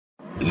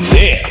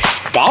This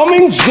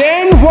coming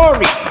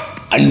January,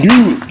 a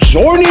new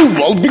journey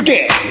will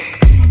begin.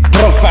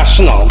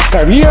 Professional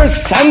Career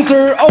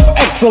Center of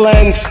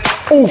Excellence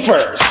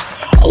offers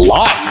a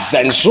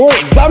licensure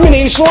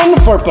examination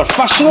for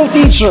professional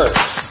teachers,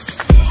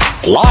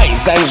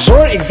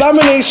 licensure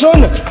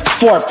examination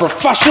for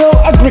professional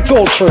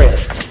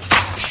agriculturists,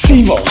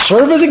 civil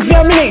service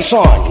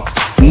examination,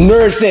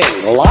 nursing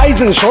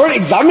licensure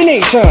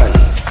examination,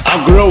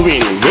 a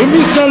growing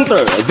review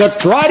center that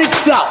prides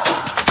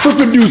itself for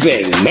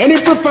producing many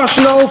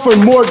professionals for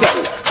more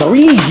than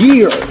 3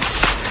 years.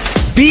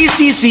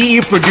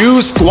 BCCE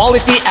produce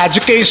quality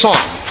education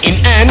in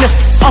an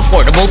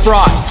affordable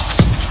price.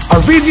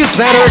 Our review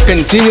center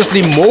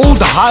continuously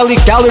mold highly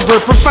caliber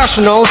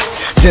professionals,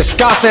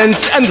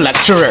 discussants, and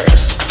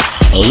lecturers.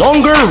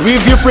 Longer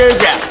review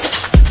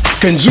programs,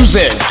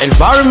 conducive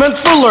environment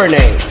for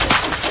learning,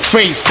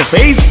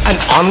 face-to-face and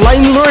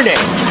online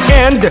learning,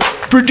 and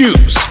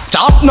produce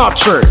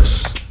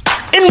top-notchers.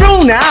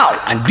 Enroll now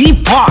and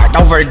be part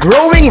of our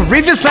growing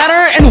review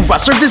center in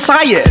Western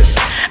Visayas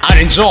and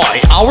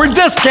enjoy our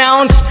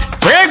discounts,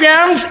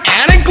 programs,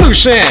 and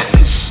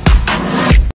inclusions.